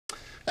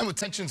And with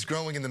tensions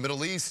growing in the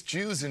Middle East,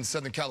 Jews in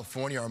Southern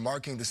California are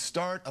marking the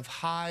start of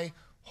high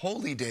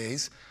holy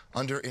days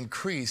under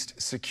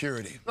increased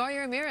security.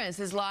 Mario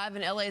Ramirez is live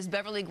in LA's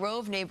Beverly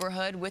Grove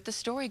neighborhood with the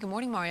story. Good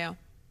morning, Mario.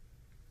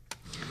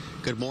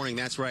 Good morning.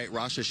 That's right.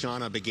 Rosh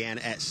Hashanah began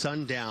at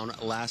sundown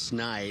last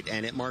night,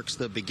 and it marks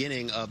the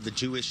beginning of the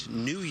Jewish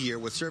New Year,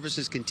 with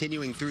services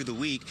continuing through the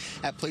week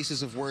at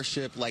places of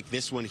worship like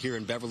this one here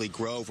in Beverly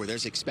Grove, where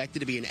there's expected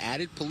to be an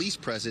added police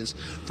presence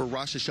for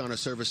Rosh Hashanah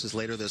services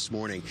later this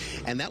morning.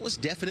 And that was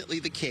definitely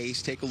the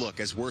case. Take a look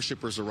as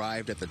worshipers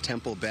arrived at the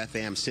Temple Beth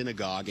Am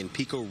Synagogue in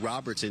Pico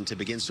Robertson to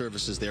begin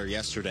services there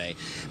yesterday.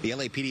 The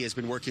LAPD has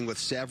been working with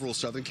several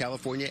Southern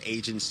California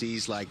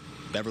agencies like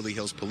Beverly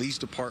Hills Police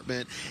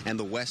Department and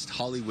the West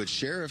Hollywood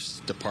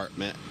Sheriff's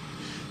Department.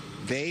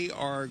 They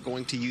are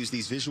going to use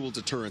these visual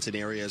deterrents in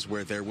areas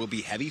where there will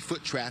be heavy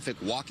foot traffic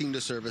walking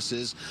to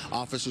services.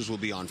 Officers will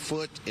be on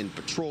foot, in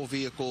patrol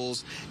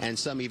vehicles, and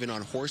some even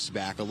on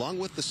horseback, along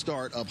with the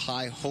start of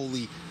High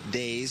Holy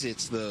Days.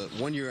 It's the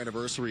one-year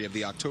anniversary of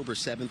the October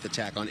 7th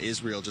attack on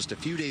Israel, just a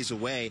few days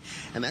away,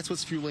 and that's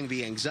what's fueling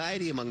the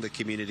anxiety among the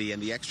community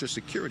and the extra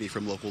security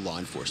from local law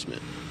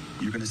enforcement.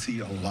 You're going to see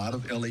a lot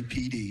of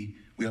LAPD.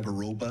 We have a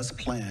robust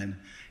plan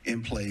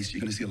in place.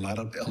 You're going to see a lot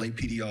of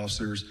LAPD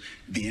officers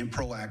being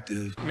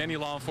proactive. Many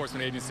law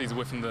enforcement agencies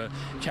within the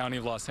county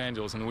of Los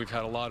Angeles, and we've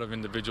had a lot of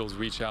individuals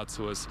reach out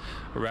to us,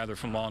 or rather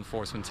from law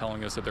enforcement,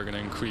 telling us that they're going to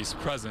increase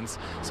presence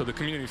so the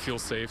community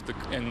feels safe,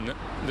 and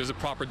there's a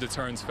proper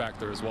deterrence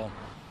factor as well.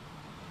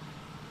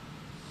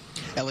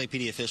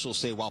 LAPD officials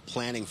say while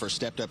planning for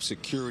stepped-up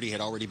security had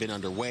already been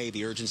underway,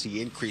 the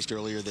urgency increased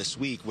earlier this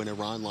week when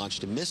Iran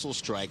launched missile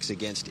strikes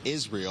against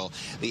Israel.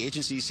 The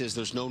agency says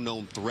there's no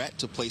known threat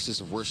to places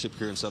of worship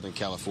here in Southern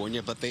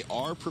California, but they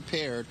are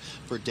prepared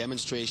for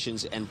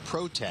demonstrations and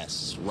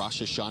protests.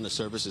 Rosh Hashanah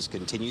services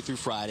continue through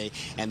Friday,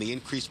 and the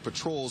increased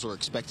patrols are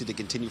expected to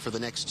continue for the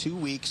next 2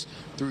 weeks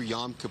through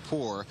Yom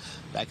Kippur.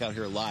 Back out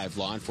here live,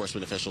 law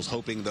enforcement officials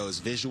hoping those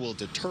visual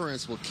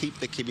deterrents will keep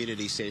the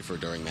community safer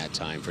during that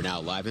time. For now,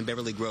 live in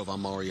Beverly Grove,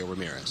 I'm Mario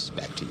Ramirez.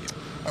 Back to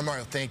you.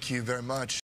 Mario, thank you very much.